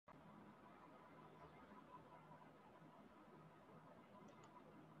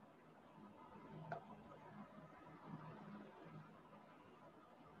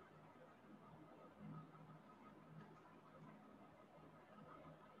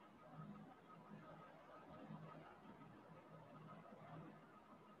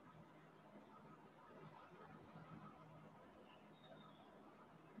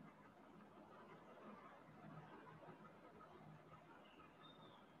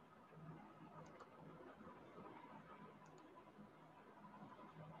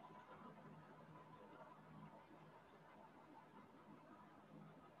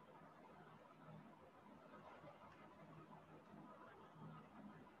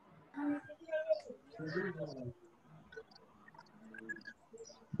Good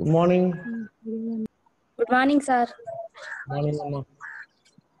morning. Good morning, sir. Morning, Amma.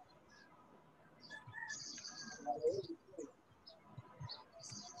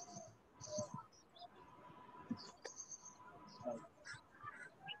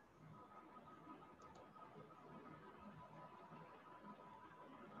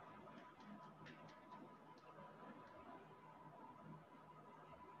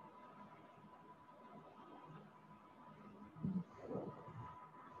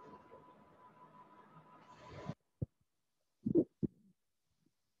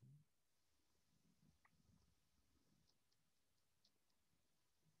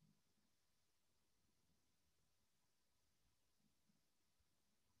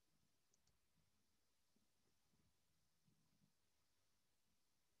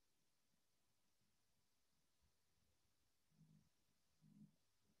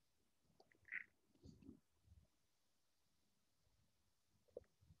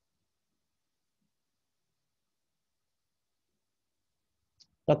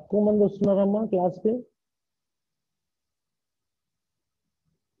 తక్కువ మంది వస్తున్నారమ్మా క్లాస్కి?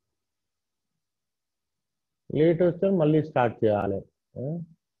 లేట్ వస్తే మళ్ళీ స్టార్ట్ చేయాలి.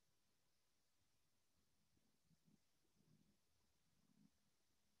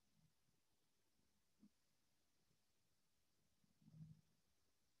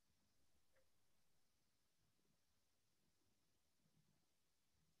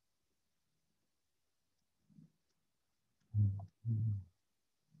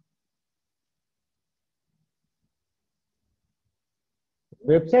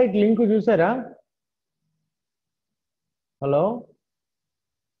 వెబ్సైట్ లింక్ చూసారా? Hello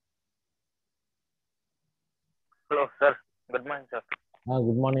hello sir, good morning sir.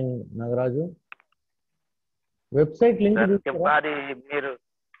 Good morning Nagaraju. Website link చూసారా? అది మీరు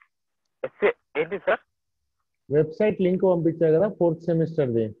ఏంటి సార్? వెబ్సైట్ లింక్ పంపించారు కదా 4th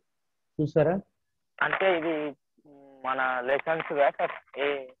సెమిస్టర్ది, చూసారా? అంటే ఇది మన lessons sir.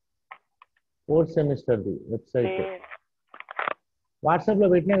 4th సెమిస్టర్ది website WhatsApp లో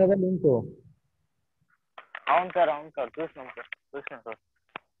పెట్టినా కదా లింక్. అవును సార్, అవును సార్, చూసినాం సార్.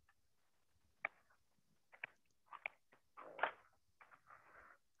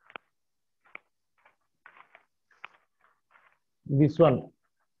 దిస్ వన్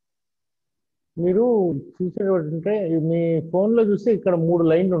మీరు చూసేటంటే మీ ఫోన్లో చూస్తే ఇక్కడ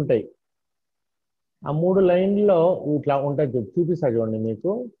 3 లైన్లు ఉంటాయి. ఆ 3 లైన్లో ఇట్లా ఉంటుంది, చూపిస్తా చూడండి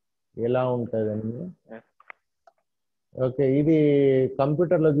మీకు ఎలా ఉంటుందని. ఓకే, ఇది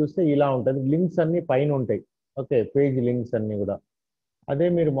కంప్యూటర్లో చూస్తే ఇలా ఉంటుంది. లింక్స్ అన్ని పైన ఉంటాయి. ఓకే, పేజ్ లింక్స్ అన్ని కూడా. అదే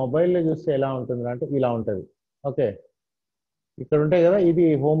మీరు మొబైల్లో చూస్తే ఎలా ఉంటుంది అంటే ఇలా ఉంటుంది. ఓకే, ఇక్కడ ఉంటాయి కదా, ఇది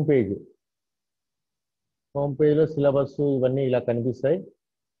హోమ్ పేజ్. హోమ్ పేజ్లో సిలబస్ ఇవన్నీ ఇలా కనిపిస్తాయి.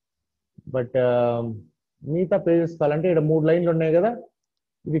 బట్ మిగతా పేజెస్ కావాలంటే ఇక్కడ 3 లైన్లు ఉన్నాయి కదా,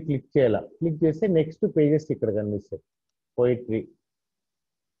 ఇది క్లిక్ చేయాలి. క్లిక్ చేస్తే నెక్స్ట్ పేజెస్ ఇక్కడ కనిపిస్తాయి. పోయిట్రీ,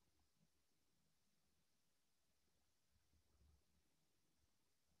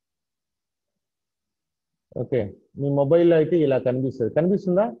 ఓకే, మీ మొబైల్లో అయితే ఇలా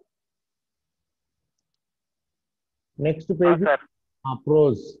కనిపిస్తుందా? Next page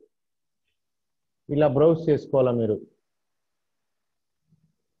prose. ఇలా బ్రౌజ్ చేసుకోవాలా మీరు.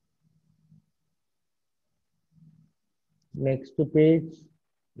 Next page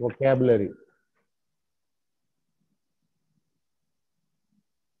vocabulary.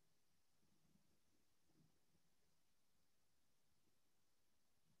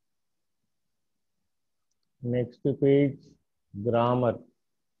 Next page grammar.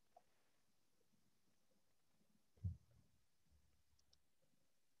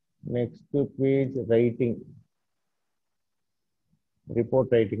 Next page writing,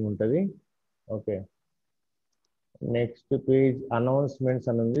 report writing ఉంటుంది. ఓకే, నెక్స్ట్ పేజ్ అనౌన్స్మెంట్స్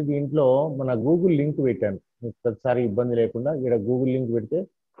అని ఉంది. దీంట్లో మన గూగుల్ లింక్ పెట్టాను, మీకు ప్రతిసారి ఇబ్బంది లేకుండా. ఇక్కడ గూగుల్ లింక్ పెడితే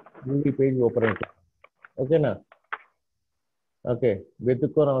గూగుల్ పేజ్ ఓపెన్ అవుతుంది. ఓకేనా? ఓకే,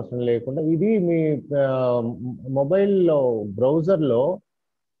 వెతుక్కోని అవసరం లేకుండా ఇది మీ మొబైల్లో బ్రౌజర్లో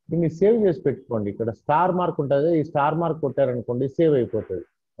దీన్ని సేవ్ చేసి పెట్టుకోండి. ఇక్కడ స్టార్ మార్క్ ఉంటుంది, ఈ స్టార్ మార్క్ కొట్టారనుకోండి సేవ్ అయిపోతుంది.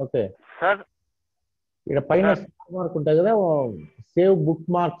 ఓకే, ఇక్కడ పైన స్టార్ మార్క్ ఉంటుంది కదా, సేవ్ బుక్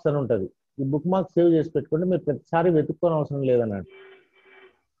మార్క్స్ అని ఉంటుంది. ఈ బుక్ మార్క్స్ సేవ్ చేసి పెట్టుకుంటే మీరు ప్రతిసారి వెతుక్కోని అవసరం లేదన్నట్టు.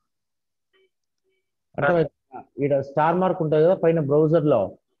 అంటే ఇక్కడ స్టార్ మార్క్ ఉంటుంది కదా పైన బ్రౌజర్లో,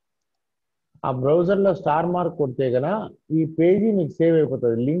 ఆ బ్రౌజర్లో స్టార్ మార్క్ కొడితే కనుక ఈ పేజీ మీకు సేవ్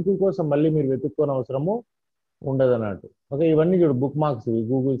అయిపోతుంది. లింక్ కోసం మళ్ళీ మీరు వెతుక్కోని అవసరము ఉండదు అన్నట్టు. ఓకే, ఇవన్నీ చూడు book marks,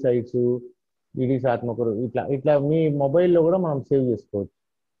 Google sites, EDs Atmakur, ఇట్లా ఇట్లా మీ మొబైల్లో కూడా మనం సేవ్ చేసుకోవచ్చు.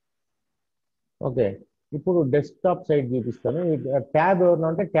 ఓకే, ఇప్పుడు డెస్క్టాప్ సైట్ చూపిస్తాను. ట్యాబ్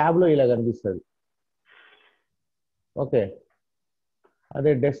ఎవరిన అంటే ట్యాబ్లో ఇలా కనిపిస్తుంది. ఓకే,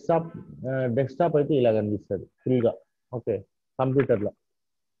 అదే డెస్క్టాప్ అయితే ఇలా కనిపిస్తుంది ఫుల్గా. ఓకే, కంప్యూటర్లో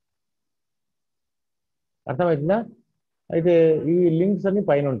అర్థమవుతుందా? అయితే ఈ లింక్స్ అన్ని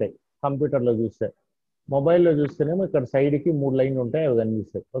పైన ఉంటాయి కంప్యూటర్లో చూస్తే. మొబైల్లో చూస్తేనేమో ఇక్కడ సైడ్కి 3 లైన్లు ఉంటాయి, అవి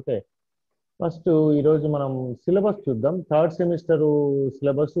కనిపిస్తాయి. ఓకే, ఫస్ట్ ఈరోజు మనం సిలబస్ చూద్దాం. థర్డ్ సెమిస్టర్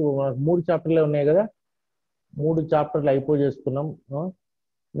సిలబస్ మనకు 3 చాప్టర్లే ఉన్నాయి కదా, 3 చాప్టర్లు చేసుకున్నాం.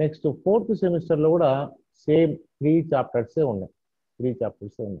 నెక్స్ట్ ఫోర్త్ సెమిస్టర్లో కూడా సేమ్ 3 చాప్టర్సే ఉన్నాయి.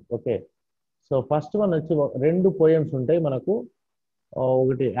 ఓకే, సో ఫస్ట్ వన్ వచ్చి 2 పోయమ్స్ ఉంటాయి మనకు.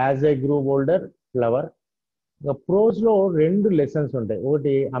 ఒకటి యాజ్ ఏ గ్రూ హోల్డర్, ఫ్లవర్. ఇంకా ప్రోజ్లో 2 లెసన్స్ ఉంటాయి.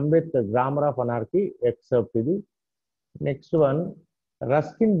 ఒకటి Ambedkar grammar of anarchy except ఇది. Next one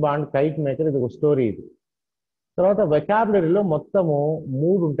Ruskin bond kite maker, ఇది ఒక స్టోరీ ఇది. తర్వాత వెకాబులరీలో మొత్తము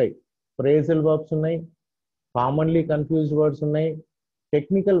 3 ఉంటాయి. ఫ్రేజల్ వర్బ్స్ ఉన్నాయి, కామన్లీ కన్ఫ్యూజ్డ్ వర్డ్స్ ఉన్నాయి,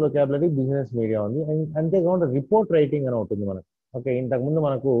 టెక్నికల్ వెకాబులరీ, బిజినెస్ మీడియా ఉంది. అంతేకాకుండా రిపోర్ట్ రైటింగ్ అని ఉంటుంది మనకు. ఓకే, ఇంతకుముందు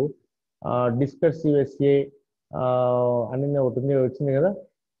మనకు డిస్కర్సివ్ ఎస్ఏ అని ఒకటి వచ్చింది కదా,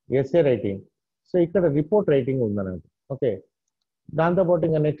 ఎస్ఏ రైటింగ్. సో ఇక్కడ రిపోర్ట్ రైటింగ్ ఉందన్నట్టు. ఓకే, దాంతోపాటు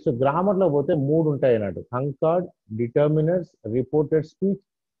ఇంకా నెక్స్ట్ గ్రామర్లో పోతే 3 ఉంటాయి అన్నట్టు. కంకార్డ్, డిటర్మినర్స్, reported speech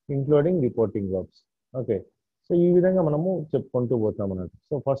including reporting verbs. Okay, so ఈ విధంగా మనము చెప్పుకుంటూ పోతాం అన్నట్టు.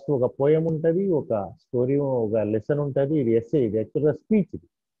 సో ఫస్ట్ ఒక పోయం ఉంటుంది, ఒక స్టోరీ, ఒక లెసన్ ఉంటుంది. ఇది ఎస్ఏ, ఇది యాక్చువల్గా స్పీచ్. ఇది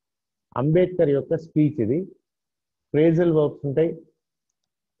అంబేద్కర్ యొక్క స్పీచ్. ఇది ఫ్రేజల్ వర్బ్స్ ఉంటాయి,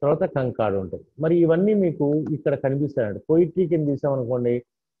 తర్వాత కంకార్డ్ ఉంటాయి. మరి ఇవన్నీ మీకు ఇక్కడ కనిపిస్తాయండి. పోయిట్రీ కింద తీసామనుకోండి,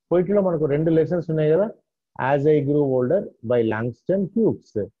 పోయిట్రీలో మనకు 2 లెసన్స్ ఉన్నాయి కదా, as I grew older by లాంగ్స్టన్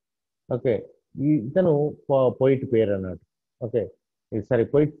హ్యూగ్స్. Okay, ఇతను పోయిట్ పేరు అన్నట్టు. ఓకే, ఇది సరే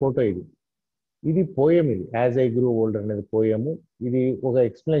పోయిట్ ఫోటో. ఇది పోయం. ఇది యాజ్ ఐ గ్రూ ఓల్డర్ అనేది పోయము. ఇది ఒక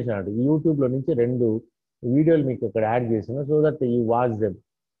ఎక్స్ప్లెనేషన్ అన్నట్టు. యూట్యూబ్లో నుంచి 2 వీడియోలు మీకు ఇక్కడ యాడ్ చేసిన, so that you watch them.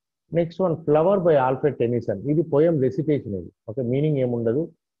 Next one flower by Alfred Tennyson. ఇది పోయం రెసిటేషన్. ఇది ఓకే, మీనింగ్ ఏముండదు,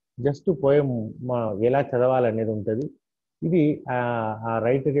 జస్ట్ పోయం ఎలా చదవాలనేది ఉంటుంది. ఇది ఆ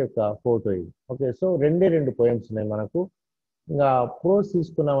రైటర్ యొక్క ఫోటో ఇది. ఓకే, సో 2 పోయమ్స్ ఉన్నాయి మనకు. ఇంకా ప్రోజ్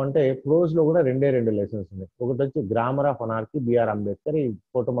తీసుకున్నామంటే ప్రోజ్లో కూడా 2 లెసన్స్ ఉన్నాయి. ఒకటి వచ్చి grammar of anarchy BR Ambedkar. ఈ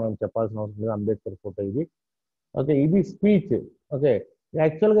ఫోటో మనం చెప్పాల్సిన అవసరం లేదు, అంబేద్కర్ ఫోటో ఇది. ఓకే, ఇది స్పీచ్. ఓకే,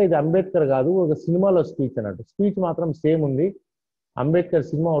 యాక్చువల్గా ఇది అంబేద్కర్ కాదు, ఒక సినిమాలో స్పీచ్ అన్నట్టు. స్పీచ్ మాత్రం సేమ్ ఉంది. అంబేద్కర్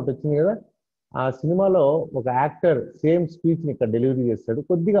సినిమా ఒకటి వచ్చింది కదా, ఆ సినిమాలో ఒక యాక్టర్ సేమ్ స్పీచ్ని ఇక్కడ డెలివరీ చేస్తాడు.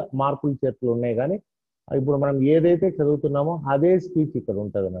 కొద్దిగా మార్పులు చేర్పులు ఉన్నాయి, కానీ ఇప్పుడు మనం ఏదైతే చదువుతున్నామో అదే స్పీచ్ ఇక్కడ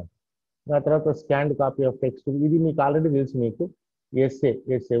ఉంటుంది అన్నట్టు. ఆ తర్వాత స్కాన్డ్ కాపీ ఆఫ్ టెక్స్ట్, ఇది మీకు ఆల్రెడీ తెలుసు. మీకు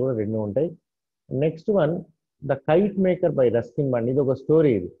ఎస్ఏ కూడా 2 ఉంటాయి. Next one the kite maker by Ruskin bond. ఇది ఒక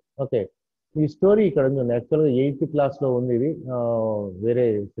స్టోరీ. ఇది ఓకే, ఈ స్టోరీ ఇక్కడ ఉంది. యాక్చువల్గా 8th క్లాస్లో ఉంది ఇది, వేరే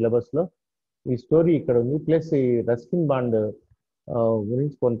సిలబస్లో. ఈ స్టోరీ ఇక్కడ ఉంది. ప్లస్ ఈ రస్కిన్ బాండ్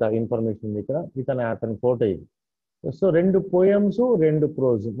గురించి కొంత ఇన్ఫర్మేషన్ ఉంది ఇక్కడ. అతని ఫోటో ఇది. సో 2 పోయమ్స్, 2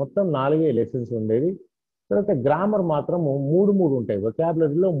 ప్రోజ్, మొత్తం 4 లెసన్స్ ఉండేది. తర్వాత గ్రామర్ మాత్రం 3 ఉంటాయి.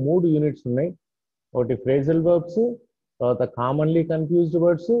 వొకాబులరీలో 3 యూనిట్స్ ఉన్నాయి. ఒకటి ఫ్రేజల్ వర్బ్స్, తర్వాత కామన్లీ కన్ఫ్యూజ్డ్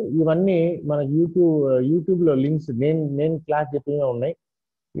వర్డ్స్. ఇవన్నీ మనకి యూట్యూబ్లో లింక్స్ నేను క్లాస్ చెప్పినవి ఉన్నాయి.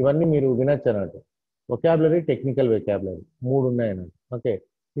 ఇవన్నీ మీరు వినొచ్చు అన్నట్టు. వొకాబులరీ, టెక్నికల్ వొకాబులరీ 3 ఉన్నాయి అన్నట్టు. ఓకే,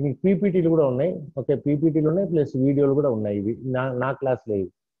 దీనికి పీపీటీలు కూడా ఉన్నాయి. ఓకే, పీపీటీలు ఉన్నాయి, ప్లస్ వీడియోలు కూడా ఉన్నాయి. ఇవి నా క్లాస్లో ఇవి.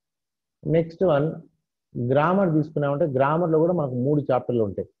 నెక్స్ట్ వన్ గ్రామర్ తీసుకున్నామంటే గ్రామర్లో కూడా మనకు 3 చాప్టర్లు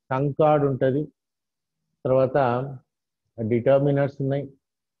ఉంటాయి. కంకార్డ్ ఉంటుంది, తర్వాత డిటర్మినర్స్ ఉన్నాయి,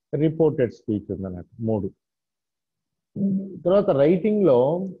 రిపోర్టెడ్ స్పీచ్ ఉంది అన్నట్టు 3. తర్వాత రైటింగ్లో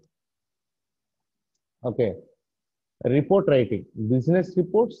okay, report writing, business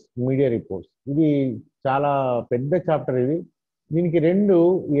reports, media reports. ఇది చాలా పెద్ద చాప్టర్ ఇది. దీనికి 2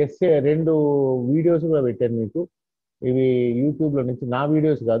 వీడియోస్ కూడా పెట్టాను మీకు. ఇవి యూట్యూబ్లో నుంచి, నా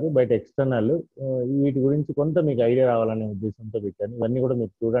వీడియోస్ కాదు, బయట ఎక్స్టర్నల్. వీటి గురించి కొంత మీకు ఐడియా రావాలనే ఉద్దేశంతో పెట్టాను. ఇవన్నీ కూడా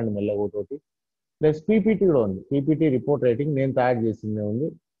మీరు చూడండి మెల్లగా ఒకటి. ప్లస్ పీపీటీ కూడా ఉంది. పీపీటీ రిపోర్ట్ రైటింగ్ నేను తయారు చేసిందే ఉంది.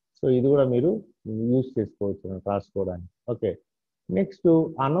 సో ఇది కూడా మీరు యూజ్ చేసుకోవచ్చు రాసుకోవడానికి. ఓకే, నెక్స్ట్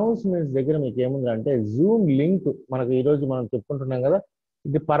అనౌన్స్మెంట్స్ దగ్గర మీకు ఏముందంటే జూమ్ లింక్. మనకు ఈరోజు మనం చెప్పుకుంటున్నాం కదా,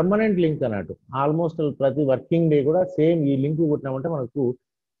 ఇది పర్మనెంట్ లింక్ అన్నట్టు. ఆల్మోస్ట్ ప్రతి వర్కింగ్ డే కూడా సేమ్ ఈ లింక్ కొట్టినామంటే మనకు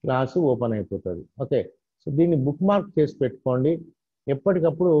క్లాసు ఓపెన్ అయిపోతుంది. ఓకే, సో దీన్ని బుక్ మార్క్ చేసి పెట్టుకోండి.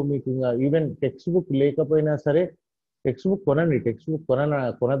 ఎప్పటికప్పుడు మీకు ఇంకా ఈవెన్ టెక్స్ట్ బుక్ లేకపోయినా సరే, టెక్స్ట్ బుక్ కొనండి. టెక్స్ట్ బుక్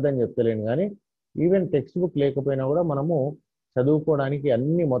కొనద్దని చెప్తలేను, కానీ ఈవెన్ టెక్స్ట్ బుక్ లేకపోయినా కూడా మనము చదువుకోవడానికి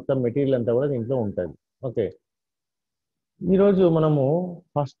అన్ని మొత్తం మెటీరియల్ అంతా కూడా దీంట్లో ఉంటుంది. ఓకే, ఈరోజు మనము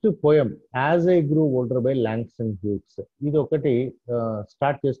first poem as I grew older by లాంగ్స్టన్ హ్యూగ్స్, ఇది ఒకటి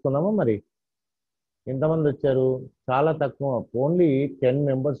స్టార్ట్ చేసుకుందామా? మరి ఎంతమంది వచ్చారు? చాలా తక్కువ, ఓన్లీ 10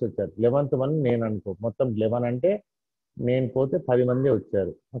 మెంబర్స్ వచ్చారు. 11th వన్ నేను అనుకో, మొత్తం 11 అంటే నేను పోతే 10 మంది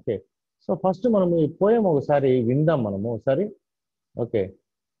వచ్చారు. ఓకే, సో ఫస్ట్ మనము ఈ పోయం ఒకసారి విందాం మనము ఒకసారి. Okay.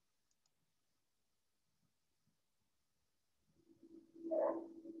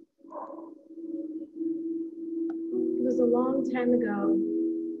 It was a long time ago.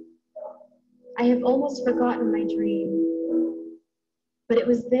 I have almost forgotten my dream. But it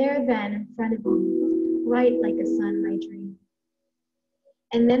was there then in front of me, bright like a sun, my dream.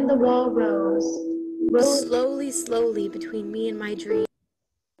 And then the wall rose slowly, slowly between me and my dream.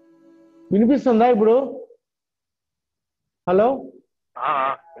 వినిపిస్తుందా ఇప్పుడు? Hello,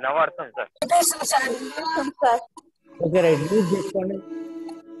 వినబడుతుంది sir. Okay right, mute చేసుకోండి.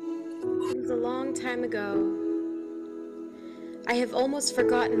 It was a long time ago. I have almost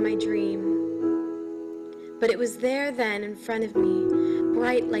forgotten my dream. But it was there then in front of me,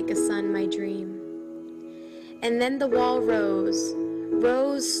 bright like a sun, my dream. And then the wall rose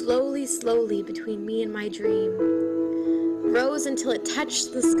slowly, slowly between me and my dream. Rose until it touched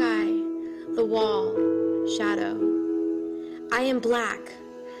the sky, the wall, shadow. I am black.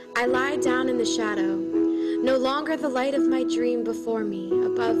 I lie down in the shadow. No longer the light of my dream before me,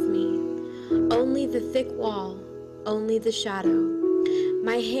 above me. Only the thick wall, only the shadow.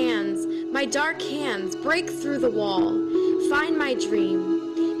 My hands, my dark hands, break through the wall. Find my dream.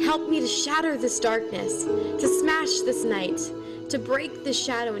 Help me to shatter this darkness, to smash this night, to break this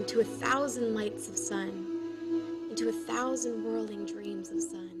shadow into 1,000 lights of sun, into 1,000 whirling dreams of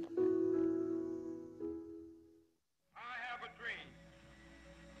sun. I have a dream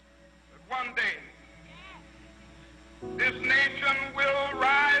that one day this nation will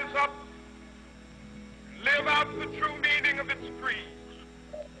rise up and live out the true meaning of its creed.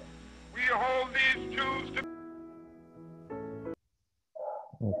 We hold these truths to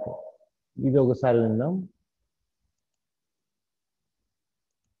okay, ఇది ఒకసారి విందాం.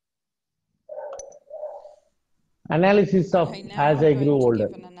 Analysis of Okay, now As I'm I Grew going to Older.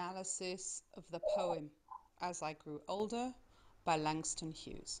 give an analysis of the poem As I Grew Older by Langston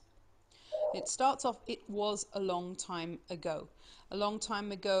Hughes. It starts off, it was a long time ago. A long time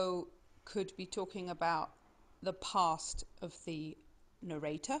ago could be talking about the past of the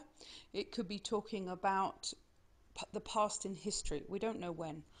narrator. It could be talking about the past in history. We don't know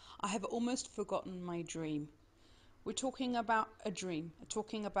when. I have almost forgotten my dream. We're talking about a dream,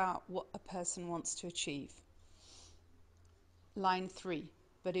 talking about what a person wants to achieve. Line 3,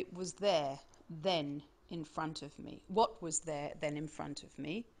 but it was there then in front of me. What was there then in front of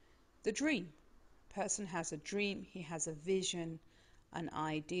me? The dream. Person has a dream, he has a vision, an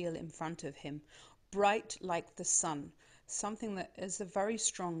ideal in front of him, bright like the sun, something that is a very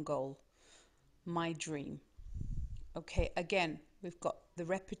strong goal. My dream. Okay, again, we've got the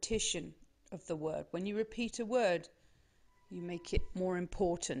repetition of the word. When you repeat a word, you make it more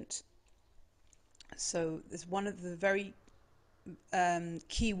important. So there's one of the very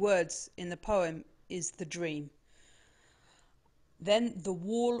key words in the poem is the dream. Then the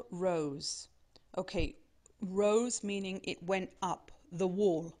wall rose. Okay, rose meaning it went up. The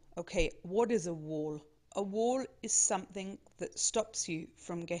wall. Okay, what is a wall? A wall is something that stops you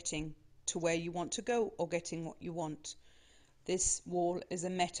from getting to where you want to go or getting what you want. This wall is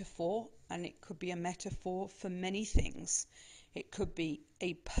a metaphor, and it could be a metaphor for many things. It could be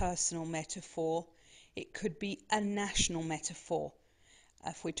a personal metaphor. It could be a national metaphor.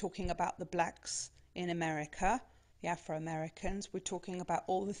 If we're talking about the blacks in America, the Afro-Americans, we're talking about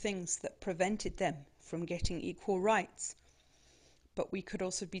all the things that prevented them from getting equal rights. But we could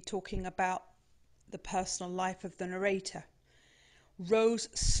also be talking about the personal life of the narrator. Rose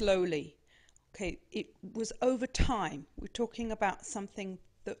slowly. Okay, it was over time. We're talking about something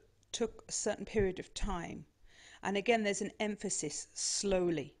that took a certain period of time. And again, there's an emphasis,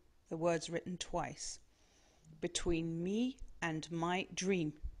 slowly. The word's written twice. Between me and my dream.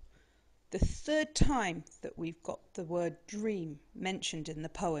 The third time that we've got the word dream mentioned in the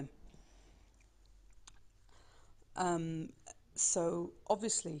poem. So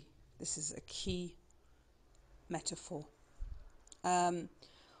obviously this is a key metaphor.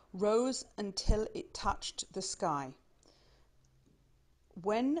 Rose until it touched the sky.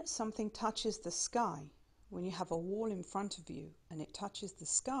 When something touches the sky, when you have a wall in front of you and it touches the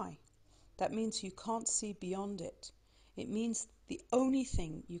sky, that means you can't see beyond it. It means the only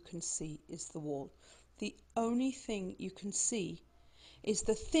thing you can see is the wall. The only thing you can see is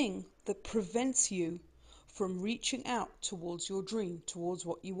the thing that prevents you from reaching out towards your dream, towards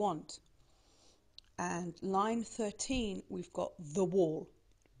what you want. And line 13, we've got the wall.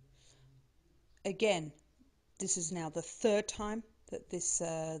 Again, this is now the third time that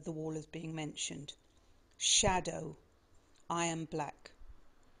the wall is being mentioned. Shadow. I am black.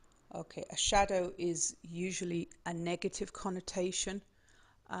 Okay, a shadow is usually a negative connotation.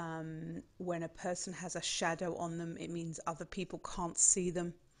 When a person has a shadow on them, it means other people can't see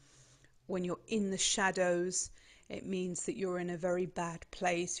them. When you're in the shadows, it means that you're in a very bad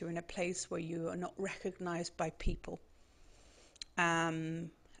place. You're in a place where you are not recognized by people. And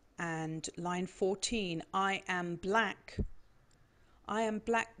line 14, I am black. I am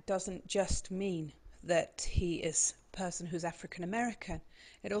black doesn't just mean that he is a person who's African American.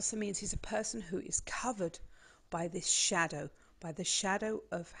 It also means he's a person who is covered by this shadow, by the shadow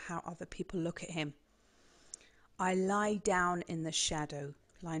of how other people look at him. I lie down in the shadow,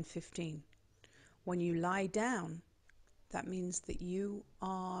 line 15. When you lie down, that means that you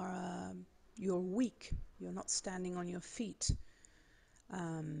are you're weak. You're not standing on your feet.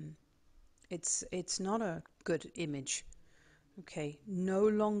 It's not a good image. Okay, no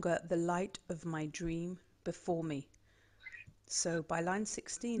longer the light of my dream before me. So by line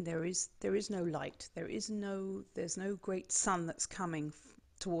 16, there is no light. There's no great sun that's coming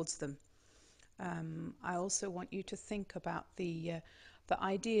towards them. I also want you to think about the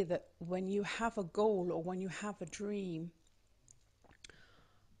idea that when you have a goal or when you have a dream,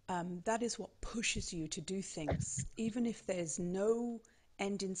 that is what pushes you to do things, even if there's no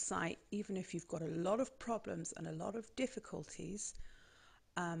end in sight, even if you've got a lot of problems and a lot of difficulties.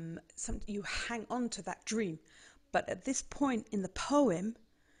 You hang on to that dream. But at this point in the poem,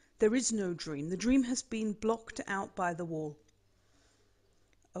 there is no dream. The dream has been blocked out by the wall.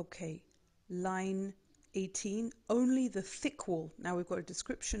 Okay, line 18, only the thick wall. Now we've got a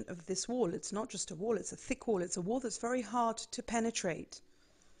description of this wall. It's not just a wall, it's a thick wall. It's a wall that's very hard to penetrate.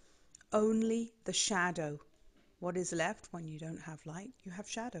 Only the shadow. What is left when you don't have light? You have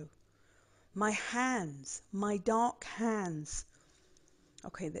shadow. My hands, my dark hands.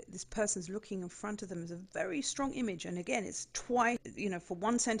 Okay, this person's looking in front of them as a very strong image. And again, it's twice, for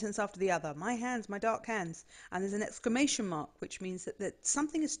one sentence after the other. My hands, my dark hands. And there's an exclamation mark, which means that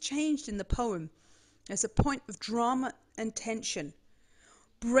something has changed in the poem. There's a point of drama and tension.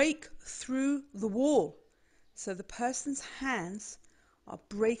 Break through the wall. So the person's hands are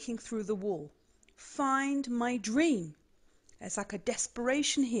breaking through the wall. Find my dream. It's like a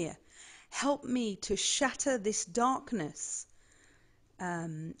desperation here. Help me to shatter this darkness.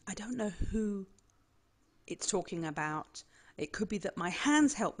 I don't know who it's talking about. It could be that my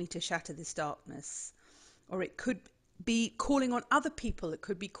hands help me to shatter this darkness. Or it could be calling on other people. It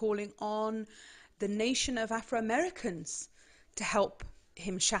could be calling on the nation of Afro-Americans to help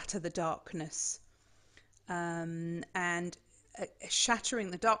him shatter the darkness.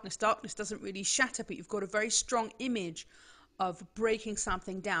 Shattering the darkness. Darkness doesn't really shatter, but you've got a very strong image of breaking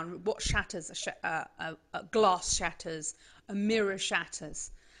something down. What shatters? A glass shatters, a mirror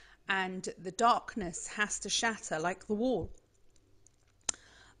shatters, and the darkness has to shatter like the wall.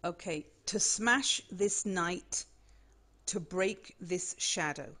 Okay, to smash this night, to break this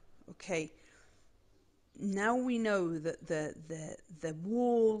shadow. Okay, now we know that the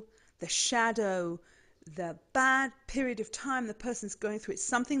wall, the shadow, the bad period of time the person's going through, it's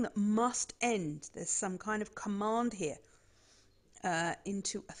something that must end. There's some kind of command here.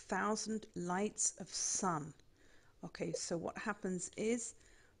 Into 1,000 lights of sun. Okay, so what happens is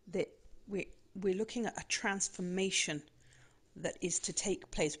that we're looking at a transformation that is to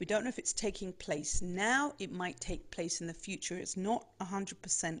take place. We don't know if it's taking place now. It might take place in the future. It's not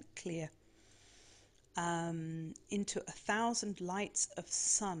 100% clear. Into 1,000 lights of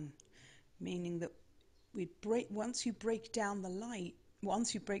sun, meaning that once you break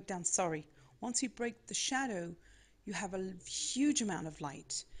the shadow, you have a huge amount of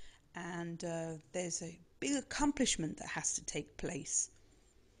light, and there's a big accomplishment that has to take place.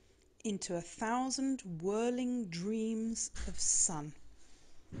 Into 1,000 whirling dreams of sun.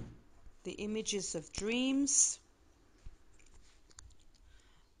 The images of dreams.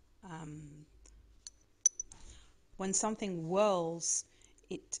 When something whirls,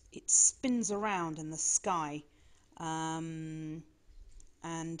 it spins around in the sky, and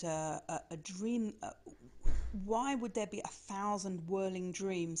a dream. Why would there be 1,000 whirling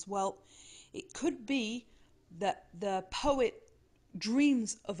dreams? Well, it could be that the poet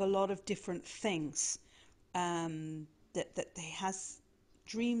dreams of a lot of different things, that he has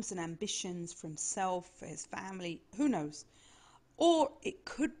dreams and ambitions for himself, for his family, who knows? Or it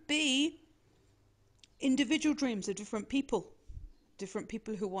could be individual dreams of different people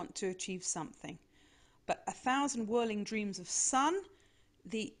who want to achieve something. But 1,000 whirling dreams of sun,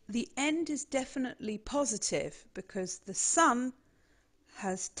 the end is definitely positive, because the sun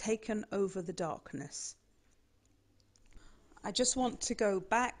has taken over the darkness. I just want to go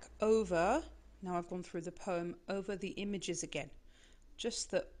back over, now I've gone through the poem, over the images again,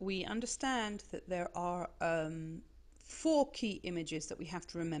 just that we understand that there are 4 key images that we have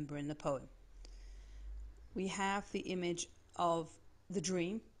to remember in the poem. We have the image of the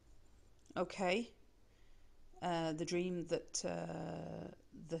dream, okay, the dream that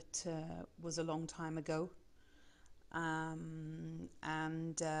was a long time ago, and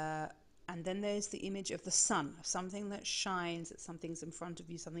then there's the image of the sun, something that shines, that something's in front of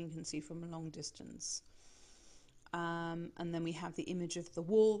you, something you can see from a long distance. And then we have the image of the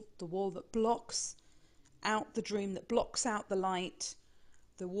wall that blocks out the dream, that blocks out the light,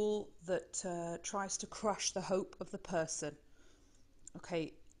 the wall that tries to crush the hope of the person. Okay,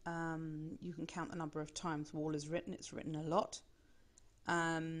 you can count the number of times wall is written, it's written a lot.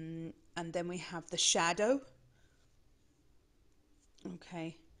 And then we have the shadow. Okay,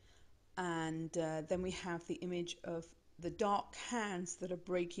 and then we have the image of the dark hands that are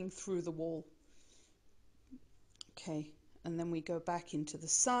breaking through the wall. Okay, and then we go back into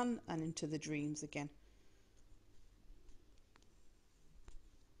the sun and into the dreams again.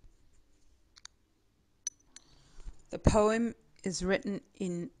 The poem is written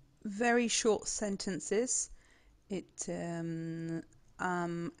in very short sentences.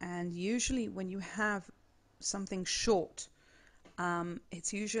 And usually when you have something short,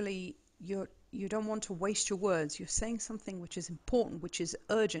 it's usually you don't want to waste your words. You're saying something which is important, which is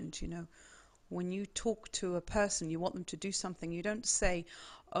urgent, you know. When you talk to a person, you want them to do something. You don't say,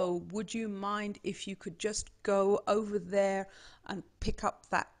 oh, would you mind if you could just go over there and pick up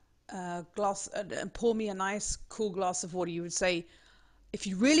that glass and pour me a nice cool glass of water. You would say, if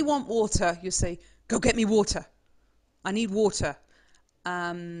you really want water, you say, go get me water. I need water.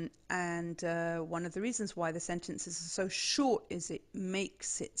 And one of the reasons why the sentences are so short is it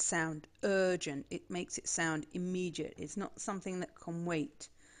makes it sound urgent. It makes it sound immediate. It's not something that can wait.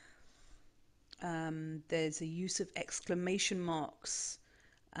 There's a use of exclamation marks.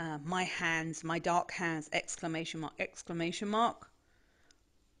 My hands, my dark hands, exclamation mark,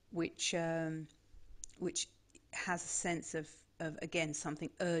 which has a sense of again,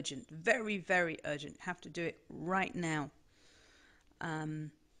 something urgent, very, very urgent. Have to do it right now.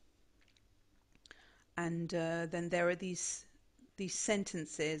 And then there are these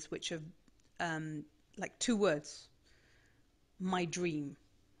sentences which are like 2 words. My dream.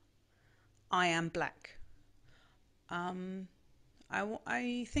 I am black.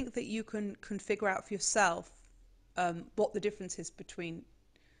 I think that you can figure out for yourself what the difference is between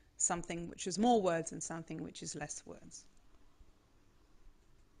something which is more words and something which is less words.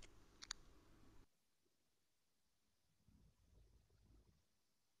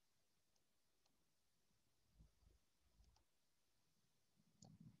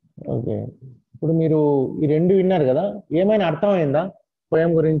 Okay, ఇప్పుడు మీరు ఈ 2 విన్నారు కదా, ఏమైనా అర్థమైందా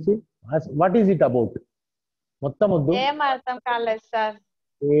poem గురించి? What is it about? మొత్తం వద్దు, ఏం అర్థం కాలేదు సార్.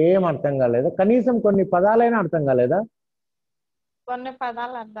 ఏం అర్థం కాలేదా? కనీసం కొన్ని పదాలైనా అర్థం కాలేదా? కొన్ని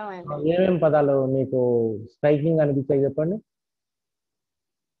పదాలు అర్థమైంది. ఏమేం పదాలు మీకు స్ట్రైకింగ్ అనిపించాయి చెప్పండి.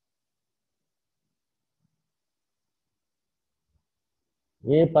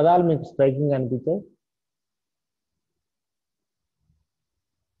 ఏ పదాలు మీకు స్ట్రైకింగ్ అనిపించాయి?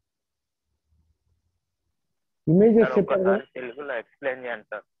 ఇమేజెస్ చెప్పారు కదా, తెలుగులో ఎక్స్ప్లెయిన్ చేయండి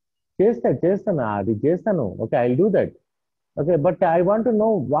సార్. చేస్తాను, అది చేస్తాను. Okay, I will do that. Okay, but I want to know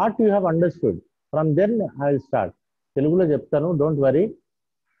what you have understood. From then I will start. తెలుగులో చెప్తాను, డోంట్ వరీ.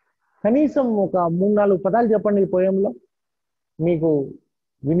 కనీసం ఒక 3-4 పదాలు చెప్పండి ఈ పోయంలో మీకు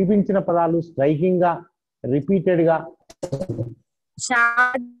వినిపించిన పదాలు, స్ట్రైకింగ్ గా, రిపీటెడ్ గా.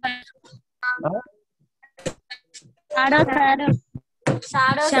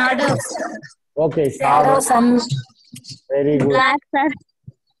 Okay, very good.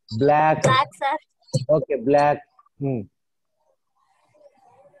 Black. Okay, black.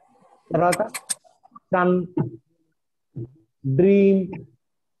 తర్వాత సన్, డ్రీమ్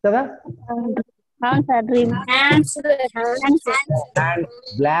కదా,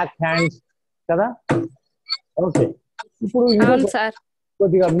 బ్లాక్ హ్యాండ్స్ కదా. ఓకే, ఇప్పుడు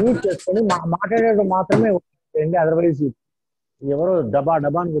కొద్దిగా మ్యూట్ చేసుకొని మాట్లాడేటప్పుడు మాత్రమే చేయండి, అదర్వైజ్ ఎవరో డబా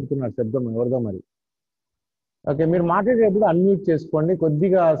అని కొడుతున్నారు శబ్దం ఎవరిదో మరి. ఓకే, మీరు మాట్లాడేటప్పుడు అన్మ్యూట్ చేసుకోండి,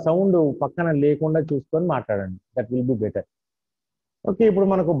 కొద్దిగా సౌండ్ పక్కన లేకుండా చూసుకొని మాట్లాడండి, that will be better. Okay, ఇప్పుడు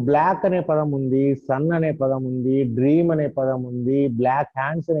మనకు బ్లాక్ అనే పదం ఉంది, సన్ అనే పదం ఉంది, డ్రీమ్ అనే పదం ఉంది, బ్లాక్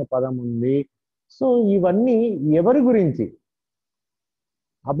హ్యాండ్స్ అనే పదం ఉంది. సో ఇవన్నీ ఎవరి గురించి?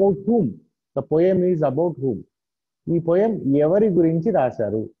 About whom the poem is about whom. ఈ పోయం ఎవరి గురించి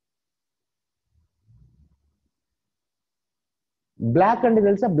రాశారు? బ్లాక్ అంటే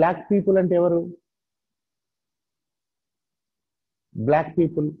తెలుసా? బ్లాక్ పీపుల్ అంటే ఎవరు? Black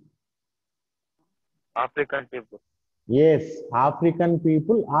people, African people. Yes, African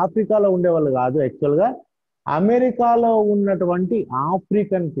people. ఆఫ్రికాలో ఉండేవాళ్ళు కాదు, యాక్చువల్ గా అమెరికాలో ఉన్నటువంటి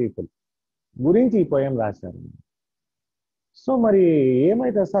ఆఫ్రికన్ పీపుల్ గురించి ఈ పోయం రాశారు. సో మరి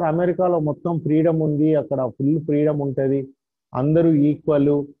ఏమైతే సార్, అమెరికాలో మొత్తం ఫ్రీడమ్ ఉంది, అక్కడ ఫుల్ ఫ్రీడమ్ ఉంటుంది, అందరూ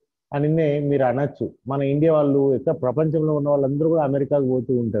ఈక్వల్ అని మీరు అనొచ్చు. మన ఇండియా వాళ్ళు ఎక్కడ ప్రపంచంలో ఉన్న వాళ్ళందరూ కూడా అమెరికాకు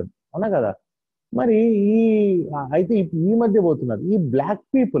పోతూ ఉంటారు, అవునా కదా? మరి అయితే ఈ మధ్య పోతున్నారు ఈ black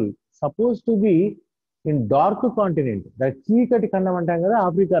people suppose to be in dark continent, చీకటి ఖండం అంటాం కదా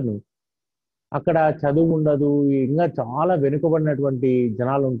ఆఫ్రికాను. అక్కడ చదువు ఉండదు, ఇంకా చాలా వెనుకబడినటువంటి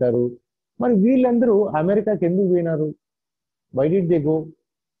జనాలు ఉంటారు. మరి వీళ్ళందరూ అమెరికాకి ఎందుకు పోయినారు? Why did they go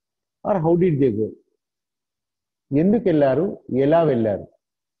or how did they go? ఎందుకు వెళ్ళారు, ఎలా వెళ్ళారు?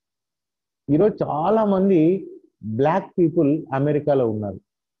 ఈరోజు చాలా మంది బ్లాక్ పీపుల్ అమెరికాలో ఉన్నారు.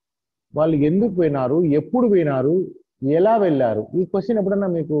 వాళ్ళు ఎందుకు పోయినారు, ఎప్పుడు పోయినారు, ఎలా వెళ్ళారు? ఈ క్వశ్చన్ ఎప్పుడన్నా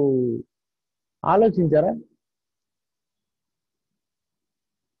మీకు ఆలోచించారా?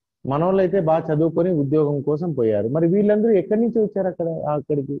 మన వాళ్ళు అయితే బాగా చదువుకొని ఉద్యోగం కోసం పోయారు. మరి వీళ్ళందరూ ఎక్కడి నుంచి వచ్చారు?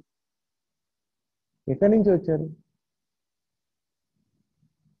 అక్కడికి ఎక్కడి నుంచి వచ్చారు?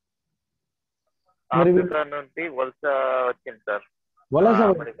 మరి ఆఫ్రికా నుండి వలస వచ్చింది సార్. వలస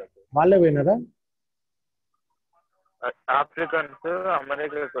వాళ్ళే పోయినారా? ఆఫ్రికన్స్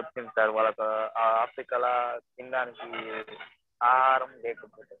అమెరికాకి వచ్చింది సార్. వాళ్ళకు ఆఫ్రికాలో తినడానికి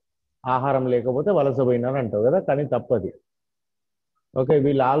ఆహారం లేకపోతే వలస పోయినారు అంటావు కదా, కానీ తప్పది. ఓకే,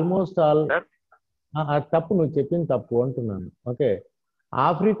 వీళ్ళు ఆల్మోస్ట్ ఆల్ తప్పు, నువ్వు చెప్పింది తప్పు అంటున్నాను. ఓకే,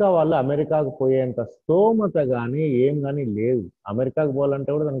 ఆఫ్రికా వాళ్ళు అమెరికాకు పోయేంత స్తోమత కానీ ఏం కానీ లేదు. అమెరికాకు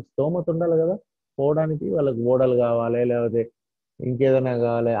పోవాలంటే కూడా దానికి స్తోమత ఉండాలి కదా పోవడానికి. వాళ్ళకి ఓడలు కావాలి, లేకపోతే ఇంకేదైనా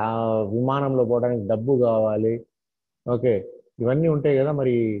కావాలి, ఆ విమానంలో పోవడానికి డబ్బు కావాలి. ఓకే, ఇవన్నీ ఉంటాయి కదా.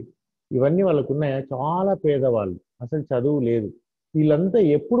 మరి ఇవన్నీ వాళ్ళకు ఉన్నాయా? చాలా పేదవాళ్ళు, అసలు చదువు లేదు. వీళ్ళంతా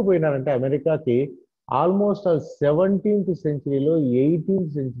ఎప్పుడు పోయినారంటే అమెరికాకి ఆల్మోస్ట్ 17th సెంచరీలో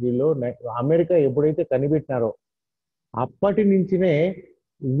 18th సెంచరీలో అమెరికా ఎప్పుడైతే కనిపెట్టినారో అప్పటి నుంచినే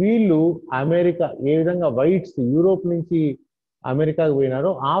వీళ్ళు అమెరికా ఏ విధంగా వైట్స్ యూరోప్ నుంచి అమెరికాకు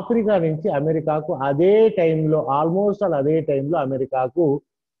పోయినారో, ఆఫ్రికా నుంచి అమెరికాకు అదే టైంలో ఆల్మోస్ట్ అదే టైంలో అమెరికాకు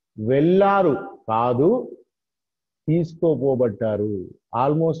వెళ్ళారు కాదు, తీసుకోపోబడ్డారు.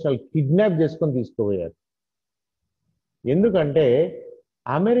 ఆల్మోస్ట్ కిడ్నాప్ చేసుకొని తీసుకుపోయారు. ఎందుకంటే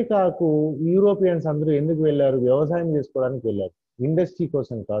అమెరికాకు యూరోపియన్స్ అందరూ ఎందుకు వెళ్ళారు? వ్యవసాయం చేసుకోవడానికి వెళ్ళారు, ఇండస్ట్రీ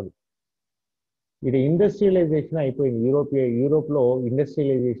కోసం కాదు. ఇది ఇండస్ట్రియలైజేషన్ అయిపోయింది. యూరోప్లో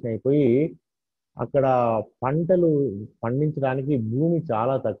ఇండస్ట్రియలైజేషన్ అయిపోయి అక్కడ పంటలు పండించడానికి భూమి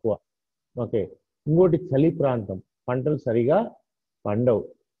చాలా తక్కువ. ఓకే, ఇంకోటి చలి ప్రాంతం, పంటలు సరిగా పండవు.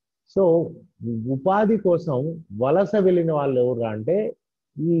 సో ఉపాధి కోసం వలస వెళ్ళిన వాళ్ళు ఎవరు అంటే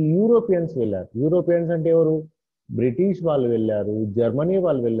ఈ యూరోపియన్స్ వెళ్ళారు. యూరోపియన్స్ అంటే ఎవరు? బ్రిటిష్ వాళ్ళు వెళ్ళారు, జర్మనీ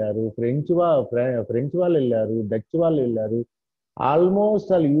వాళ్ళు వెళ్ళారు, ఫ్రెంచ్ వాళ్ళు వెళ్ళారు, డచ్ వాళ్ళు వెళ్ళారు.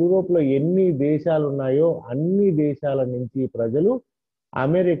 ఆల్మోస్ట్ యూరోప్లో ఎన్ని దేశాలు ఉన్నాయో అన్ని దేశాల నుంచి ప్రజలు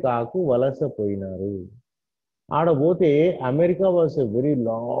అమెరికాకు వలస పోయినారు. ఆడపోతే America was a very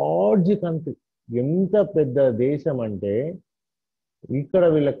large country. ఎంత పెద్ద దేశం అంటే ఇక్కడ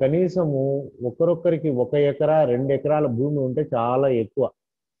వీళ్ళ కనీసము ఒకరొక్కరికి 1 ఎకరా 2 ఎకరాల భూమి ఉంటే చాలా ఎక్కువ.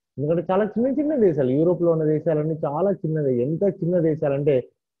 ఎందుకంటే చాలా చిన్న చిన్న దేశాలు, యూరోప్లో ఉన్న దేశాలన్నీ చాలా చిన్నది. ఎంత చిన్న దేశాలంటే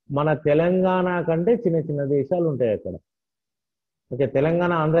మన తెలంగాణ కంటే చిన్న చిన్న దేశాలు ఉంటాయి అక్కడ. ఓకే,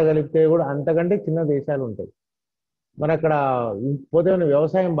 తెలంగాణ ఆంధ్ర కలిపితే కూడా అంతకంటే చిన్న దేశాలు ఉంటాయి. మరి అక్కడ పోతే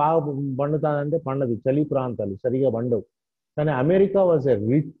వ్యవసాయం బాగా పండుతుందంటే పండదు, చలి ప్రాంతాలు సరిగా పండవు. కానీ America was a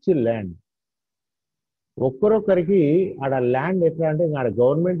rich land. ఒక్కరొక్కరికి ఆడ ల్యాండ్ ఎట్లా అంటే ఆడ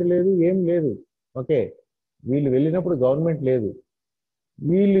గవర్నమెంట్ లేదు, ఏం లేదు. ఓకే, వీళ్ళు వెళ్ళినప్పుడు గవర్నమెంట్ లేదు.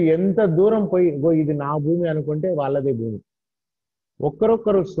 వీళ్ళు ఎంత దూరం పోయి ఇది నా భూమి అనుకుంటే వాళ్ళదే భూమి.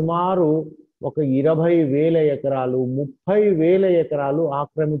 ఒక్కరొక్కరు సుమారు ఒక 20,000 ఎకరాలు 30,000 ఎకరాలు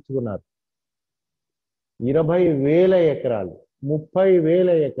ఆక్రమించుకున్నారు. 20,000 ఎకరాలు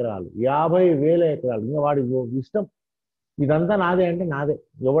 30,000 ఎకరాలు 50,000 ఎకరాలు. ఇంకా వాడి ఇష్టం, ఇదంతా నాదే అంటే నాదే,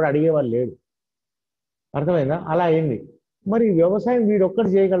 ఎవడు అడిగేవాళ్ళు లేడు. అర్థమైందా? అలా అయింది. మరి వ్యవసాయం వీడు ఒక్కటి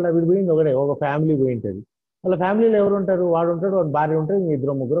చేయగలరా? వీడు పోయింది ఒకటే, ఒక ఫ్యామిలీ పోయి ఉంటుంది. వాళ్ళ ఫ్యామిలీలో ఎవరు ఉంటారు? వాడు ఉంటాడు, వాడు భార్య ఉంటారు,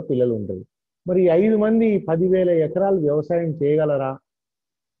 2-3 పిల్లలు ఉంటారు. మరి 5 మంది 10,000 ఎకరాలు వ్యవసాయం చేయగలరా?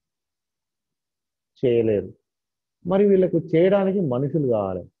 చేయలేరు. మరి వీళ్ళకు చేయడానికి మనుషులు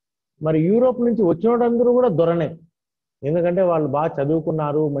కావాలి. మరి యూరోప్ నుంచి వచ్చిన వాళ్ళందరూ కూడా దొరనే, ఎందుకంటే వాళ్ళు బాగా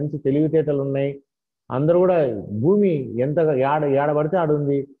చదువుకున్నారు, మంచి తెలివితేటలు ఉన్నాయి. అందరూ కూడా భూమి ఎంతగా ఏడబడితే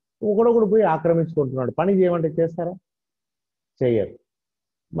ఆడుంది, ఒకడొకడు పోయి ఆక్రమించుకుంటున్నాడు. పని చేయమంటే చేస్తారా? చేయరు.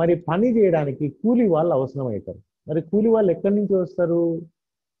 మరి పని చేయడానికి కూలి వాళ్ళు అవసరం అవుతారు. మరి కూలి వాళ్ళు ఎక్కడి నుంచి వస్తారు?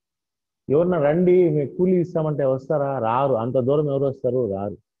 ఎవరన్నా రండి మీకు కూలి ఇస్తామంటే వస్తారా? రారు. అంత దూరం ఎవరు వస్తారు?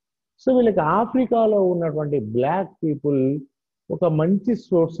 రారు. సో వీళ్ళకి ఆఫ్రికాలో ఉన్నటువంటి బ్లాక్ పీపుల్ ఒక మంచి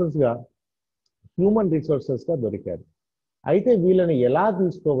సోర్సెస్గా హ్యూమన్ రిసోర్సెస్గా దొరికారు. అయితే వీళ్ళని ఎలా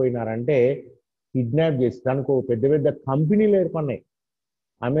తీసుకోపోయినారంటే కిడ్నాప్ చేసి దానికి పెద్ద పెద్ద కంపెనీలు ఏర్పడినాయి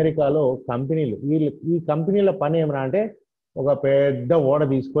అమెరికాలో. కంపెనీలు ఈ కంపెనీల పని ఏమన్నా అంటే ఒక పెద్ద ఓడ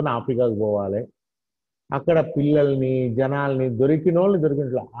తీసుకొని ఆఫ్రికాకు పోవాలి. అక్కడ పిల్లల్ని జనాల్ని దొరికిన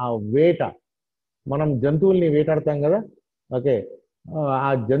ఆ వేట, మనం జంతువుల్ని వేటాడతాం కదా, ఓకే,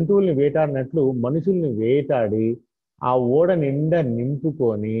 ఆ జంతువుల్ని వేటాడినట్లు మనుషుల్ని వేటాడి ఆ ఓడ నిండా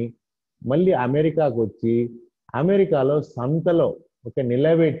నింపుకొని మళ్ళీ అమెరికాకు వచ్చి అమెరికాలో సంతలో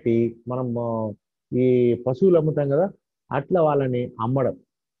నిలబెట్టి మనం ఈ పశువులు అమ్ముతాం కదా అట్లా వాళ్ళని అమ్మడం.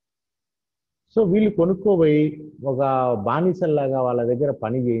 సో వీళ్ళు కొనుక్కోపోయి ఒక బానిసల్లాగా వాళ్ళ దగ్గర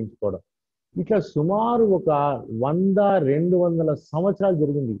పని చేయించుకోవడం. ఇట్లా సుమారు ఒక 100-200 సంవత్సరాలు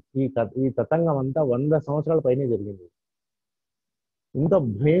జరిగింది. ఈ తతంగం అంతా 100 సంవత్సరాల పైనే జరిగింది. ఇంత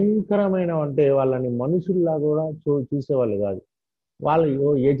భయంకరమైన అంటే వాళ్ళని మనుషుల్లా కూడా చూసేవాళ్ళు కాదు. వాళ్ళ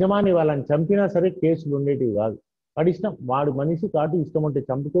యజమాని వాళ్ళని చంపినా సరే కేసులు ఉండేటివి కాదు. వాడి ఇష్టం, వాడు మనిషి కాటు ఇష్టం ఉంటే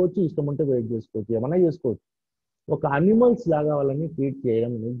చంపుకోవచ్చు, ఇష్టం ఉంటే వెయిట్ చేసుకోవచ్చు, ఏమన్నా చేసుకోవచ్చు. ఒక అనిమల్స్ లాగా వాళ్ళని ట్రీట్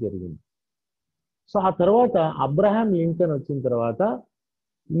చేయడం అనేది జరిగింది. సో ఆ తర్వాత అబ్రహాం లింకన్ వచ్చిన తర్వాత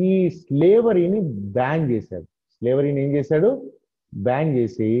ఈ స్లేవరీని బ్యాన్ చేశాడు. స్లేవరీని ఏం చేశాడు? బ్యాన్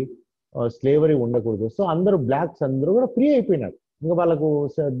చేసి స్లేవరీ ఉండకూడదు. సో అందరూ బ్లాక్స్ అందరూ కూడా ఫ్రీ అయిపోయినారు. ఇంకా వాళ్ళకు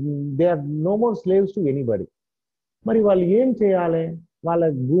they are no more slaves to anybody. మరి వాళ్ళు ఏం చేయాలి? వాళ్ళ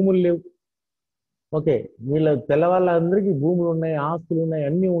భూములు లేవు. ఓకే, వీళ్ళ తెల్లవాళ్ళందరికీ భూములు ఉన్నాయి, ఆస్తులు ఉన్నాయి,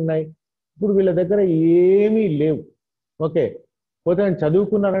 అన్నీ ఉన్నాయి. ఇప్పుడు వీళ్ళ దగ్గర ఏమీ లేవు. ఓకే, పోతే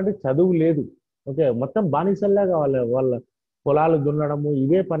చదువుకున్నారంటే చదువు లేదు. ఓకే, మొత్తం బానిసల్లాగా వాళ్ళ పొలాలు దున్నడము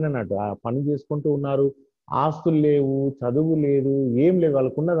ఇవే పని అన్నట్టు. ఆ పని చేసుకుంటూ ఉన్నారు. ఆస్తులు లేవు, చదువు లేదు, ఏం లేదు.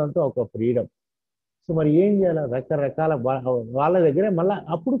 వాళ్ళకు ఉన్నదంతా ఒక ఫ్రీడమ్. సో మరి ఏం చేయాలి? రకరకాల వాళ్ళ దగ్గరే మళ్ళీ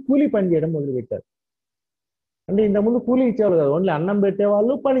అప్పుడు కూలీ పని చేయడం మొదలుపెట్టారు. అంటే ఇంతకుముందు కూలీ ఇచ్చేవాళ్ళు కదా, ఓన్లీ అన్నం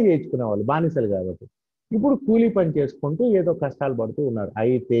పెట్టేవాళ్ళు, పని చేయించుకునేవాళ్ళు బానిసలు కాబట్టి. ఇప్పుడు కూలీ పని చేసుకుంటూ ఏదో కష్టాలు పడుతూ ఉన్నారు.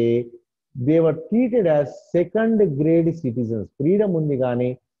 అయితే they were treated as second grade citizens. Freedom ఉంది కానీ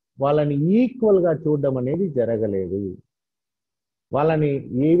వాళ్ళని ఈక్వల్గా చూడడం అనేది జరగలేదు. వాళ్ళని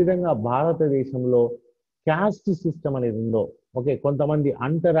ఏ విధంగా భారతదేశంలో క్యాస్ట్ సిస్టమ్ అనేది ఉందో, ఓకే, కొంతమంది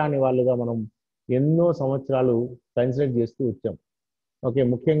అంటరాని వాళ్ళుగా మనం ఎన్నో సంవత్సరాలు కన్సిడర్ చేస్తూ వచ్చాం. ఓకే,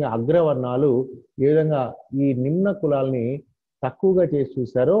 ముఖ్యంగా అగ్రవర్ణాలు ఏ విధంగా ఈ నిమ్న కులాల్ని తక్కువగా చేసి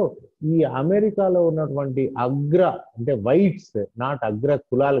చూశారో, ఈ అమెరికాలో ఉన్నటువంటి అంటే వైట్స్, నాట్ అగ్ర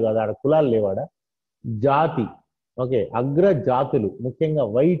కులాలు కాదు, ఆడ కులాలు లేవాడ, జాతి, ఓకే, అగ్ర జాతులు, ముఖ్యంగా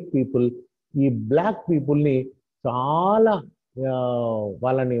వైట్ పీపుల్ ఈ బ్లాక్ పీపుల్ని చాలా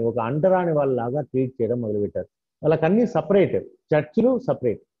వాళ్ళని ఒక అంటరాని వాళ్ళలాగా ట్రీట్ చేయడం మొదలుపెట్టారు. వాళ్ళకి అన్ని సపరేట్, చర్చిలు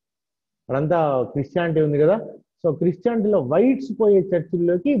సపరేట్. అదంతా క్రిస్టియానిటీ ఉంది కదా, సో క్రిస్టియానిటీలో వైట్స్ పోయే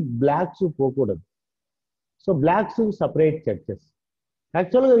చర్చిల్లోకి బ్లాక్స్ పోకూడదు. So blocks separate churches.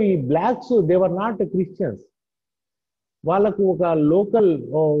 యాక్చువల్గా ఈ blocks they were not Christians. వాళ్ళకు ఒక లోకల్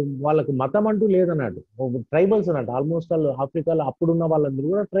వాళ్ళకు మతం అంటూ లేదన్నట్టు, ట్రైబల్స్ అన్నట్టు. ఆల్మోస్ట్ ఆల్ ఆఫ్రికాలో అప్పుడున్న వాళ్ళందరూ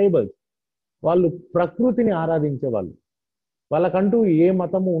కూడా ట్రైబల్స్. వాళ్ళు ప్రకృతిని ఆరాధించే వాళ్ళు. వాళ్ళకంటూ ఏ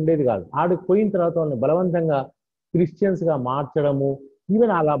మతము ఉండేది కాదు. ఆడికి పోయిన తర్వాత వాళ్ళని బలవంతంగా క్రిస్టియన్స్గా మార్చడము,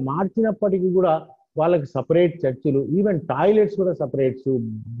 ఈవెన్ అలా మార్చినప్పటికీ కూడా వాళ్ళకి సపరేట్ చర్చిలు, ఈవెన్ టాయిలెట్స్ కూడా సపరేట్స్,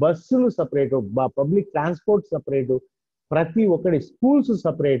 బస్సులు సపరేటు, పబ్లిక్ ట్రాన్స్పోర్ట్ సపరేటు, ప్రతి ఒక్కటి స్కూల్స్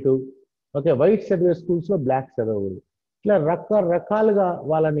సపరేటు. ఓకే, వైట్ చదివే స్కూల్స్లో బ్లాక్ చదవకూడదు. ఇట్లా రకరకాలుగా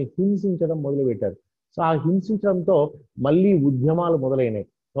వాళ్ళని హింసించడం మొదలుపెట్టారు. సో ఆ హింసించడంతో మళ్ళీ ఉద్యమాలు మొదలైనాయి.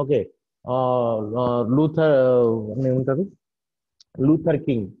 Okay, Luther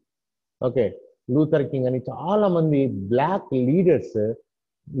king, okay, Luther king అని చాలా మంది బ్లాక్ లీడర్స్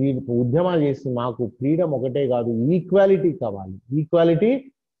ఈ ఉద్యమాలు చేసి మాకు ఫ్రీడమ్ ఒకటే కాదు, ఈక్వాలిటీ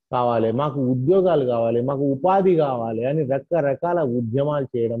కావాలి, మాకు ఉద్యోగాలు కావాలి, మాకు ఉపాధి కావాలి అని రకరకాల ఉద్యమాలు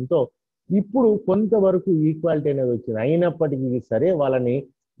చేయడంతో ఇప్పుడు కొంతవరకు ఈక్వాలిటీ అనేది వచ్చింది. అయినప్పటికీ సరే వాళ్ళని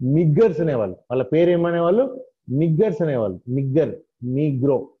నిగ్గర్స్ అనేవాళ్ళు. వాళ్ళ పేరు ఏమనేవాళ్ళు? నిగ్గర్స్ అనేవాళ్ళు.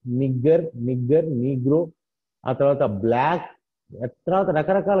 నీగ్రో, ఆ తర్వాత బ్లాక్, తర్వాత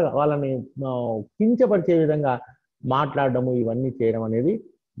రకరకాలుగా వాళ్ళని కించపరిచే విధంగా మాట్లాడడము, ఇవన్నీ చేయడం అనేది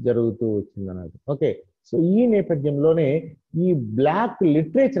జరుగుతూ వచ్చింది అన్నది. ఓకే, సో ఈ నేపథ్యంలోనే ఈ బ్లాక్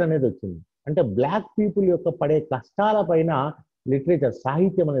లిటరేచర్ అనేది వచ్చింది. అంటే బ్లాక్ పీపుల్ యొక్క పడే కష్టాల పైన లిటరేచర్,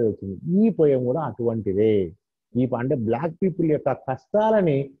 సాహిత్యం అనేది వచ్చింది. ఈ పోయం కూడా అటువంటిదే. అంటే బ్లాక్ పీపుల్ యొక్క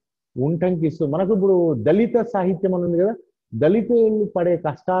కష్టాలని ఉంటంకిస్తూ, మనకు ఇప్పుడు దళిత సాహిత్యం అని ఉంది కదా, దళితులు పడే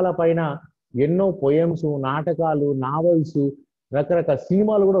కష్టాల పైన ఎన్నో పోయమ్స్, నాటకాలు, నావల్స్, రకరకాల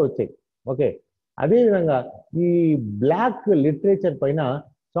సినిమాలు కూడా వచ్చాయి. ఓకే, అదేవిధంగా ఈ బ్లాక్ లిటరేచర్ పైన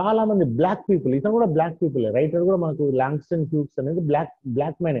చాలా మంది బ్లాక్ పీపుల్, ఇతను కూడా బ్లాక్ పీపుల్, రైటర్ కూడా మనకు లాంగ్స్టన్ హ్యూగ్స్ అనేది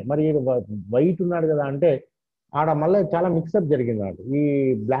బ్లాక్ మ్యానే. మరి వైట్ ఉన్నాడు కదా అంటే ఆడ మళ్ళీ చాలా మిక్సప్ జరిగింది అన్నమాట. ఈ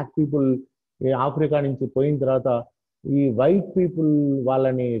బ్లాక్ పీపుల్ ఈ ఆఫ్రికా నుంచి పోయిన తర్వాత ఈ వైట్ పీపుల్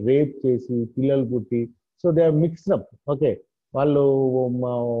వాళ్ళని రేప్ చేసి పిల్లలు పుట్టి, so they are mixed up. Okay, వాళ్ళు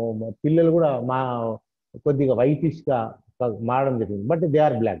పిల్లలు కూడా కొద్దిగా వైటిష్గా మారడం జరిగింది. But they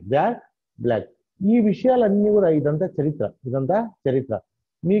are black. ఈ విషయాలన్నీ కూడా ఇదంతా చరిత్ర.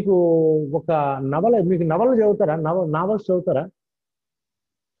 మీకు మీకు నవలు చదువుతారా? నావల్స్ చదువుతారా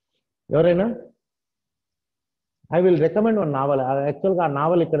ఎవరైనా? I will recommend one naval. యాక్చువల్గా ఆ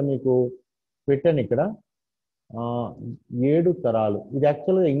నావల్ ఇక్కడ మీకు పెట్టాను. ఇక్కడ 7 తరాలు. ఇది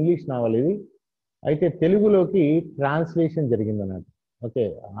యాక్చువల్గా ఇంగ్లీష్ నావల్ ఇది. అయితే తెలుగులోకి ట్రాన్స్లేషన్ జరిగింది అన్నట్టు. ఓకే,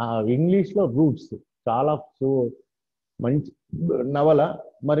 ఇంగ్లీష్లో రూట్స్ చాలా మంచి నవల.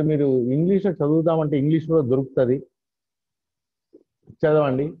 మరి మీరు ఇంగ్లీష్లో చదువుతామంటే ఇంగ్లీష్ కూడా దొరుకుతుంది,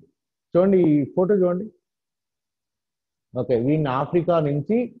 చదవండి. చూడండి ఈ ఫోటో చూడండి. ఓకే, వీడిని ఆఫ్రికా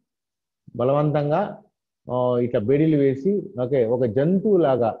నుంచి బలవంతంగా ఇట్లా బెడీలు వేసి, ఓకే, ఒక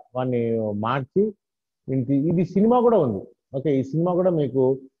జంతువులాగా వాడిని మార్చి, ఇది సినిమా కూడా ఉంది. ఓకే, ఈ సినిమా కూడా మీకు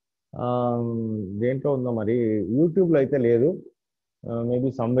దేంట్లో ఉందో మరి, యూట్యూబ్లో అయితే లేదు, మేబీ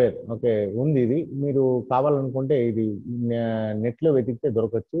సమ్వేర్. ఓకే, ఉంది. ఇది మీరు కావాలనుకుంటే ఇది నెట్లో వెతికితే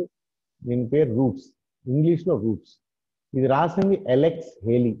దొరకచ్చు. దీని పేరు రూట్స్, ఇంగ్లీష్లో రూట్స్. ఇది రాసింది ఎలెక్స్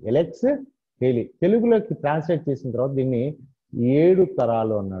హేలీ. తెలుగులోకి ట్రాన్స్లేట్ చేసిన తర్వాత దీన్ని 7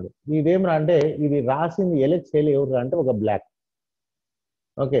 తరాలు అన్నాడు. ఇదేమరా అంటే, ఇది రాసింది ఎలెక్స్ హేలీ ఎవరు అంటే ఒక బ్లాక్.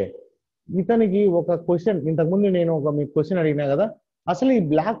 ఓకే, ఇతనికి ఒక క్వశ్చన్, ఇంతకుముందు నేను మీకు క్వశ్చన్ అడిగినా కదా, అసలు ఈ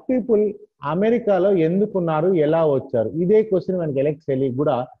బ్లాక్ పీపుల్ అమెరికాలో ఎందుకున్నారు, ఎలా వచ్చారు? ఇదే క్వశ్చన్ మనకి ఎలెక్స్ హేలీ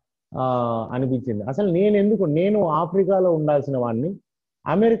కూడా అనిపించింది. అసలు నేను ఆఫ్రికాలో ఉండాల్సిన వాడిని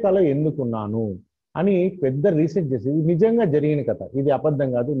అమెరికాలో ఎందుకున్నాను అని పెద్ద రీసెర్చ్ చేసి, ఇది నిజంగా జరిగిన కథ, ఇది అబద్ధం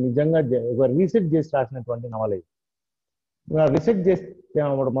కాదు, నిజంగా ఒక రీసెర్చ్ చేసి రాసినటువంటి నవల ఇది. రీసెర్చ్ చేస్తే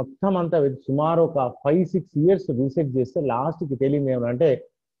మొత్తం అంతా సుమారు ఒక 5-6 ఇయర్స్ రీసెర్చ్ చేస్తే లాస్ట్కి తెలియదు ఏమంటే,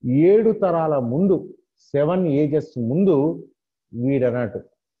 7 తరాల ముందు, 7 ఏజెస్ ముందు వీడన్నట్టు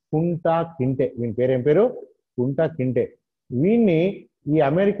కుంటా కింటే, వీని పేరేం పేరు? కుంటా కింటే. వీడిని ఈ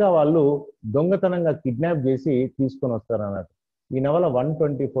అమెరికా వాళ్ళు దొంగతనంగా కిడ్నాప్ చేసి తీసుకొని వస్తారు అన్నట్టు. ఈ నవల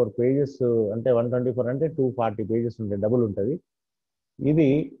 124 పేజెస్, అంటే 124 అంటే 240 పేజెస్ ఉంటాయి, డబుల్ ఉంటుంది. ఇది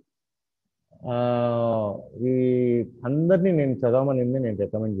ఈ అందరినీ నేను చదవమని నేను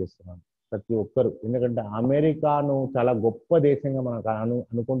రికమెండ్ చేస్తున్నాను, ప్రతి ఒక్కరు. ఎందుకంటే అమెరికాను చాలా గొప్ప దేశంగా మనకు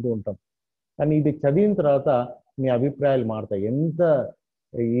అనుకుంటూ ఉంటాం, కానీ ఇది చదివిన తర్వాత మీ అభిప్రాయాలు మారుతాయి.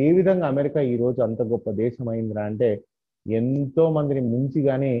 ఏ విధంగా అమెరికా ఈరోజు అంత గొప్ప దేశం అయిందిరా అంటే, ఎంతో మందిని ముంచి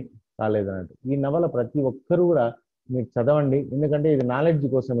కానీ కాలేదన్నట్టు. ఈ నవల ప్రతి ఒక్కరు కూడా మీరు చదవండి, ఎందుకంటే ఇది నాలెడ్జ్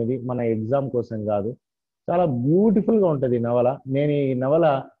కోసం, ఇది మన ఎగ్జామ్ కోసం కాదు. చాలా బ్యూటిఫుల్గా ఉంటుంది ఈ నవల. నేను ఈ నవల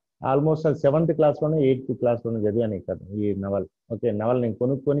ఆల్మోస్ట్ 7th క్లాస్లోనే 8th క్లాస్లోనే చదివాను ఇక్కడ ఈ నవల. ఓకే, నవల నేను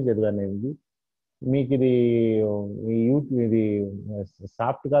కొనుక్కొని చదివాను. ఇది మీకు ఇది ఇది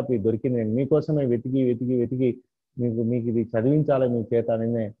సాఫ్ట్ కాపీ దొరికింది, నేను మీకోసమే వెతికి మీకు ఇది చదివించాలి మీ చేత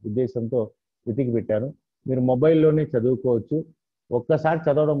అనే ఉద్దేశంతో వెతికి పెట్టాను. మీరు మొబైల్లోనే చదువుకోవచ్చు. ఒక్కసారి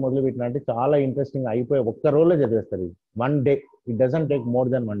చదవడం మొదలుపెట్టిన అంటే చాలా ఇంట్రెస్టింగ్ అయిపోయి ఒక్క రోజులో చదివేస్తారు. ఇది 1 day, it doesn't take more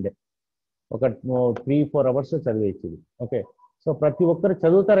than 1 day. ఒక 3-4 అవర్స్ చదివేయచ్చు ఇది. ఓకే, సో ప్రతి ఒక్కరు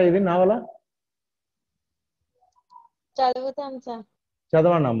చదువుతారా ఇది నవల? చదువుతాం సార్.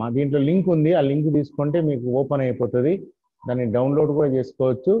 చదవండి అమ్మా. దీంట్లో లింక్ ఉంది, ఆ లింక్ తీసుకుంటే మీకు ఓపెన్ అయిపోతుంది. దాన్ని డౌన్లోడ్ కూడా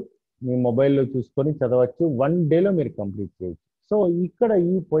చేసుకోవచ్చు, మీ మొబైల్లో చూసుకొని చదవచ్చు. 1 డేలో మీరు కంప్లీట్ చేయొచ్చు. సో ఇక్కడ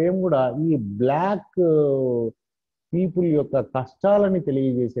ఈ పోయం కూడా ఈ బ్లాక్ పీపుల్ యొక్క కష్టాలని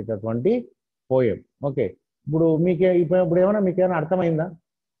తెలియజేసేటటువంటి పోయం. ఓకే, ఇప్పుడు ఏమైనా మీకేమైనా అర్థమైందా?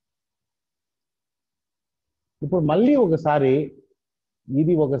 ఇప్పుడు మళ్ళీ ఒకసారి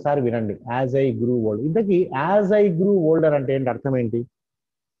వినండి. As I grew old. ఇంతకీ యాజ్ ఐ గ్రూ ఓల్డర్ అంటే ఏంటి, అర్థం ఏంటి?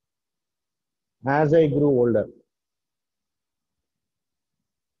 యాజ్ ఐ గ్రూ ఓల్డర్,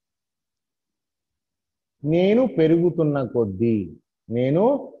 నేను పెరుగుతున్న కొద్దీ,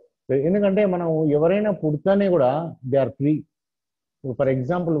 ఎందుకంటే మనం ఎవరైనా పుడతానే కూడా they are free. For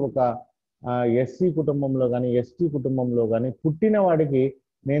example ఒక ఎస్సీ కుటుంబంలో కానీ ఎస్టీ కుటుంబంలో కానీ పుట్టిన వాడికి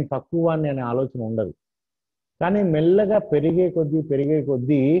నేను తక్కువ అనే ఆలోచన ఉండదు. కానీ మెల్లగా పెరిగే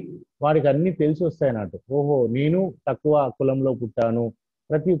కొద్దీ వాడికి అన్ని తెలిసి వస్తాయి అన్నట్టు. ఓహో, నేను తక్కువ కులంలో పుట్టాను.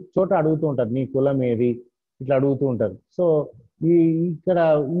 ప్రతి చోట అడుగుతూ ఉంటారు, నీ కులం ఏది, ఇట్లా అడుగుతూ ఉంటారు. సో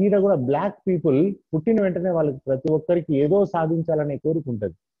ఈడ కూడా బ్లాక్ పీపుల్ పుట్టిన వెంటనే వాళ్ళకి ప్రతి ఒక్కరికి ఏదో సాధించాలనే కోరిక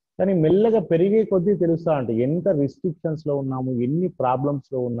ఉంటుంది. కానీ మెల్లగా పెరిగే కొద్దీ తెలుస్తా అంటే ఎంత రిస్ట్రిక్షన్స్ లో ఉన్నాము, ఎన్ని ప్రాబ్లమ్స్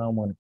లో ఉన్నాము అని.